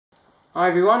Hi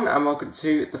everyone, and welcome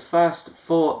to the first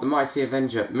for the Mighty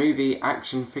Avenger movie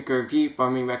action figure review by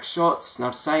me, Max Shorts.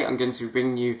 Now today I'm going to be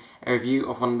bringing you a review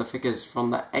of one of the figures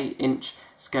from the 8-inch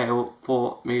scale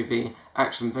 4 movie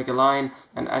action figure line,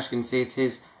 and as you can see it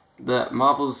is the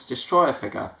Marvel's Destroyer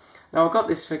figure. Now I got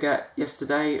this figure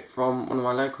yesterday from one of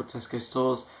my local Tesco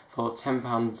stores for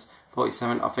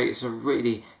 £10.47. I think it's a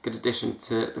really good addition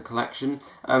to the collection.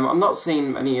 I'm not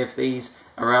seeing many of these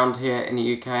around here in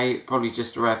the UK, probably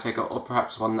just a rare figure or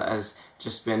perhaps one that has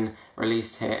just been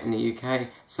released here in the UK.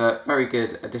 So very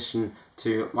good addition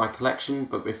to my collection.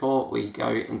 But before we go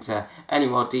into any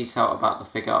more detail about the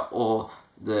figure or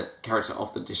the character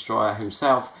of the Destroyer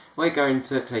himself, we're going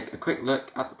to take a quick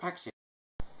look at the packaging.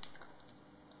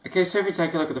 Okay, so if we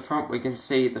take a look at the front, we can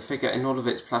see the figure in all of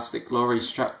its plastic glory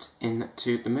strapped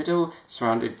into the middle,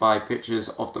 surrounded by pictures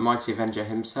of the Mighty Avenger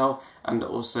himself, and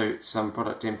also some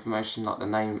product information like the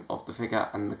name of the figure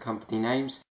and the company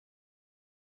names.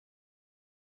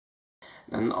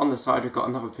 And on the side we've got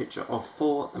another picture of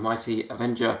Thor, the Mighty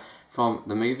Avenger from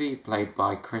the movie, played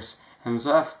by Chris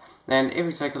Hemsworth. Then if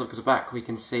we take a look at the back, we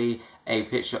can see a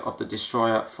picture of the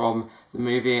Destroyer from the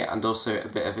movie and also a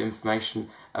bit of information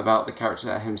about the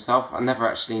character himself. I never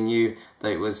actually knew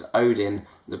that it was Odin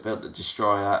that built the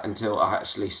Destroyer until I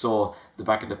actually saw the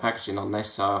back of the packaging on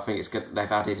this, so I think it's good that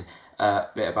they've added a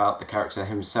bit about the character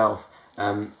himself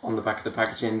on the back of the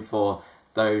packaging for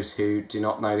those who do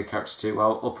not know the character too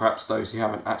well, or perhaps those who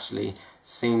haven't actually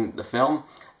seen the film.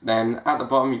 Then at the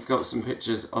bottom you've got some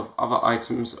pictures of other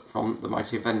items from the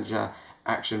Mighty Avenger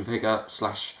action figure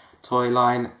slash toy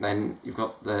line. Then you've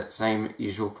got the same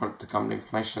usual product to company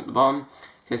information at the bottom.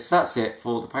 Okay, so that's it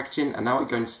for the packaging, and now we're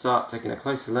going to start taking a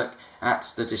closer look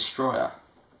at the Destroyer.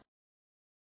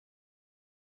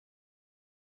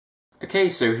 Okay,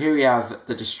 so here we have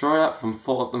the Destroyer from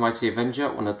Thor the Mighty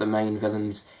Avenger, one of the main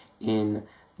villains in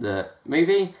the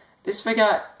movie. This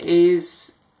figure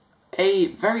is a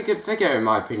very good figure in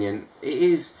my opinion. It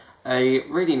is a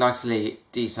really nicely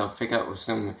detailed figure with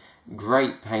some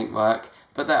great paintwork,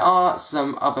 but there are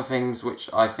some other things which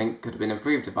I think could have been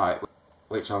improved about it,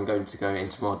 which I'm going to go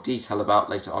into more detail about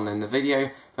later on in the video.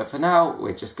 But for now,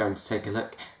 we're just going to take a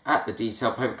look at the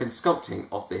detailed paintwork and sculpting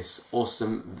of this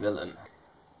awesome villain.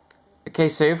 Okay,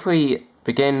 so if we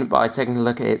begin by taking a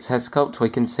look at its head sculpt, we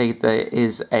can see there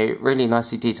is a really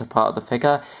nicely detailed part of the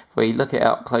figure. If we look at it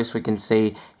up close, we can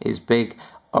see his big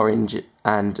orange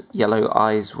and yellow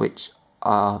eyes, which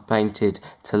are painted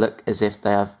to look as if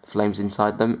they have flames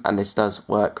inside them, and this does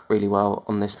work really well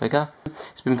on this figure.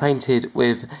 It's been painted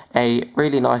with a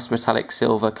really nice metallic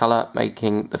silver colour,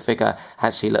 making the figure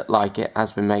actually look like it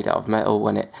has been made out of metal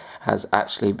when it has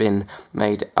actually been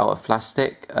made out of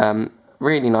plastic.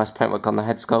 Really nice paintwork on the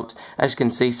head sculpt. As you can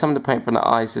see, some of the paint from the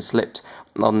eyes has slipped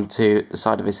onto the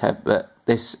side of his head, but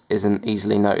this isn't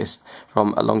easily noticed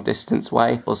from a long distance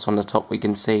away. Also on the top we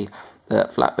can see the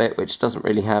flat bit, which doesn't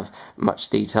really have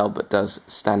much detail but does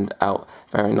stand out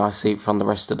very nicely from the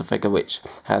rest of the figure, which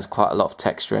has quite a lot of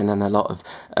texture in and a lot of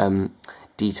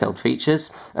detailed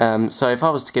features. So if I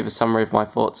was to give a summary of my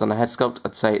thoughts on the head sculpt,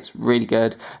 I'd say it's really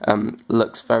good.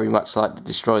 Looks very much like the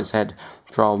Destroyer's head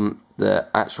from the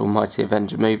actual Mighty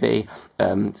Avenger movie.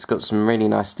 It's got some really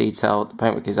nice detail, the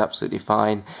paintwork is absolutely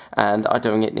fine, and I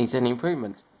don't think it needs any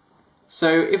improvements.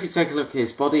 So if we take a look at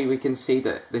his body, we can see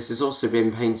that this has also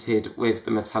been painted with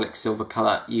the metallic silver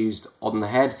colour used on the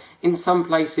head. In some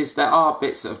places there are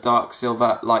bits of dark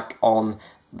silver, like on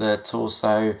the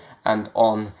torso and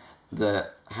on the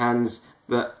hands,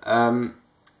 but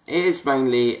it is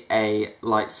mainly a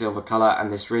light silver colour,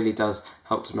 and this really does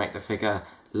help to make the figure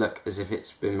look as if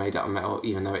it's been made out of metal,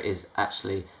 even though it is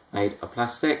actually made of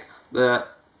plastic. The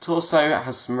torso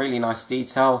has some really nice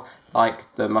detail,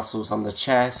 like the muscles on the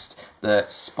chest, the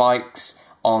spikes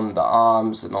on the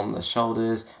arms and on the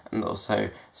shoulders, and also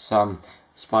some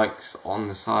spikes on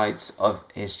the sides of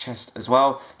his chest as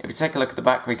well. If we take a look at the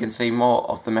back, we can see more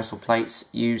of the metal plates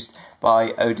used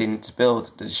by Odin to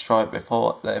build the Destroyer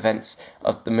before the events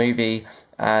of the movie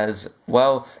as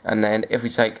well. And then if we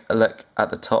take a look at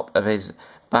the top of his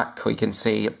back, we can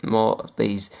see more of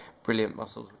these brilliant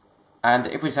muscles. And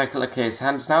if we take a look at his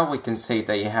hands now, we can see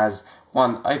that he has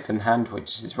one open hand,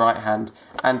 which is his right hand,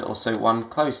 and also one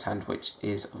closed hand, which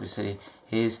is obviously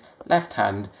his left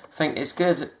hand. I think it's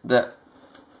good that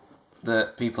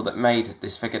the people that made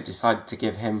this figure decided to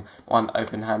give him one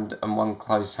open hand and one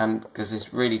closed hand, because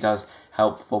this really does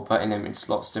help for putting him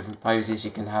into lots of different poses.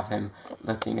 You can have him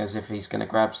looking as if he's going to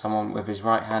grab someone with his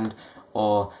right hand,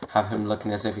 or have him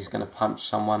looking as if he's going to punch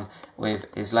someone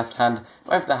with his left hand.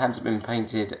 Both the hands have been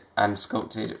painted and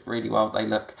sculpted really well. They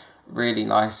look really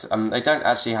nice. They don't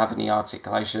actually have any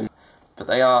articulation, but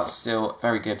they are still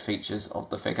very good features of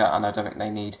the figure, and I don't think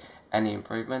they need any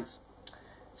improvements.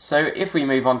 So if we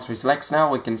move on to his legs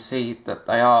now, we can see that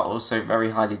they are also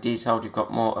very highly detailed. You've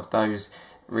got more of those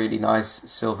really nice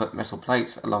silver metal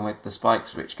plates along with the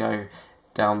spikes which go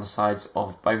down the sides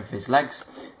of both of his legs.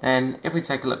 And if we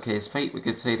take a look at his feet, we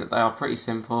can see that they are pretty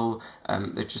simple.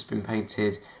 They've just been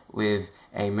painted with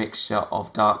a mixture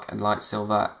of dark and light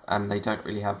silver, and they don't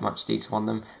really have much detail on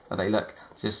them, but they look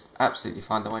just absolutely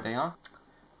fine the way they are.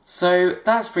 So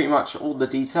that's pretty much all the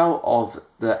detail of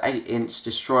the 8-inch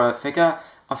Destroyer figure.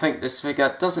 I think this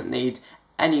figure doesn't need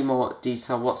any more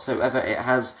detail whatsoever. It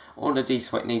has all the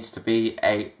detail it needs to be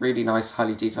a really nice,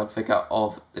 highly detailed figure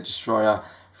of the Destroyer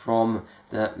from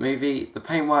the movie. The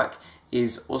paintwork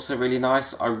is also really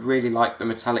nice. I really like the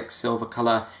metallic silver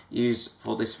colour used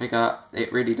for this figure.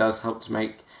 It really does help to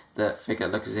make the figure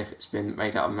look as if it's been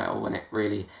made out of metal when it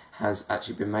really has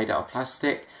actually been made out of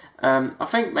plastic. I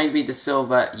think maybe the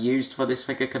silver used for this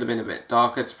figure could have been a bit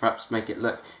darker to perhaps make it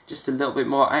look just a little bit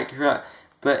more accurate,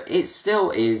 but it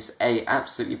still is a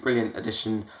absolutely brilliant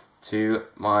addition to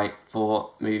my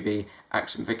Thor movie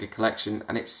action figure collection,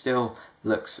 and it still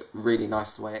looks really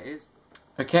nice the way it is.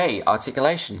 Okay,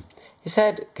 articulation. His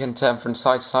head can turn from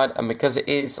side to side, and because it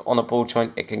is on a ball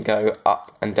joint, it can go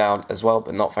up and down as well,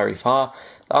 but not very far.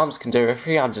 The arms can do a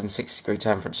 360-degree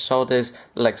turn from the shoulders,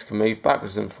 the legs can move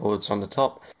backwards and forwards on the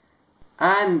top.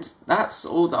 And that's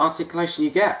all the articulation you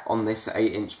get on this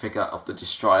 8-inch figure of the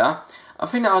Destroyer. I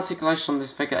think the articulation on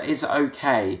this figure is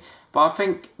okay, but I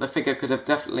think the figure could have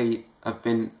definitely have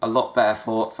been a lot better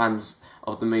for fans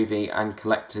of the movie and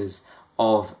collectors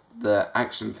of the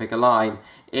action figure line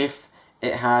if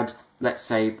it had, let's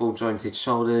say, ball-jointed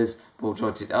shoulders,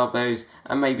 ball-jointed elbows,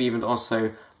 and maybe even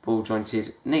also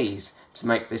ball-jointed knees to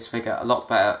make this figure a lot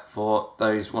better for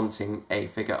those wanting a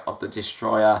figure of the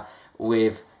Destroyer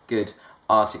with good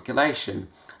articulation.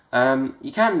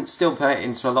 You can still put it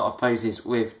into a lot of poses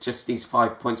with just these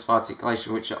 5 points of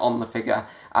articulation which are on the figure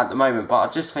at the moment, but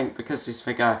I just think because this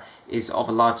figure is of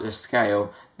a larger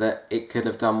scale that it could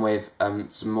have done with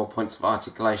some more points of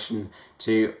articulation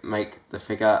to make the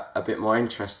figure a bit more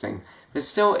interesting. But it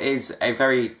still is a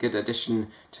very good addition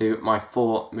to my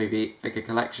Thor movie figure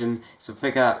collection. It's a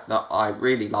figure that I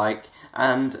really like,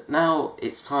 and now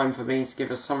it's time for me to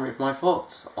give a summary of my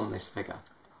thoughts on this figure.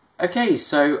 Okay,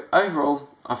 so overall,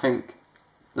 I think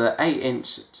the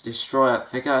 8-inch Destroyer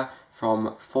figure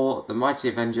from Thor, the Mighty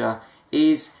Avenger,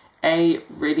 is a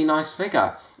really nice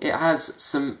figure. It has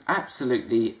some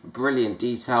absolutely brilliant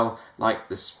detail, like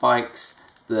the spikes,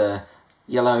 the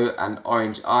yellow and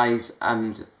orange eyes,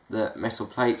 and the metal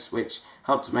plates, which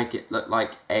help to make it look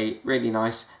like a really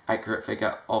nice, accurate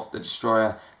figure of the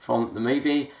Destroyer from the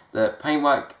movie. The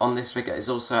paintwork on this figure is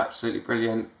also absolutely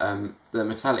brilliant. The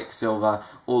metallic silver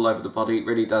all over the body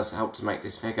really does help to make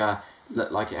this figure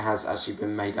look like it has actually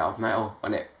been made out of metal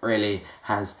when it really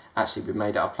has actually been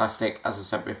made out of plastic, as I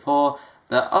said before.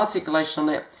 The articulation on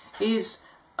it is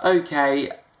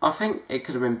okay. I think it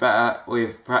could have been better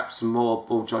with perhaps some more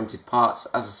ball jointed parts,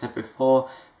 as I said before,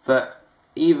 but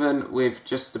even with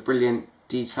just the brilliant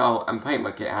detail and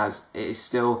paintwork it has, it is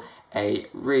still a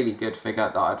really good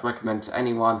figure that I'd recommend to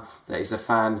anyone that is a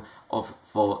fan of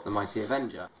Thor, the Mighty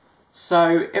Avenger.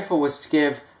 So if I was to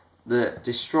give the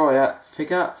Destroyer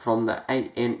figure from the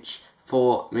 8-inch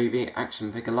Thor movie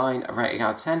action figure line a rating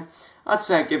out of 10, I'd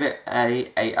say I'd give it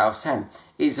a 8 out of 10.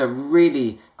 It's a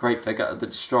really great figure of the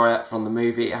Destroyer from the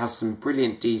movie. It has some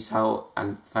brilliant detail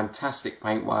and fantastic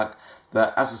paintwork,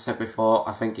 but as I said before,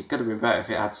 I think it could have been better if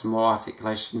it had some more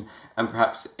articulation, and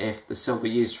perhaps if the silver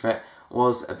used for it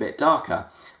was a bit darker.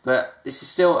 But this is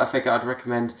still a figure I'd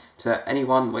recommend to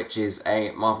anyone which is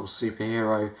a Marvel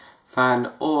superhero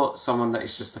fan, or someone that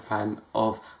is just a fan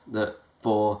of the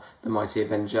Thor, the Mighty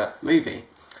Avenger movie.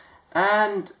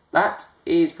 And that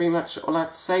is pretty much all I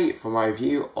have to say for my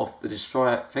review of the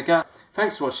Destroyer figure.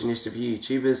 Thanks for watching this review,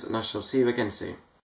 YouTubers, and I shall see you again soon.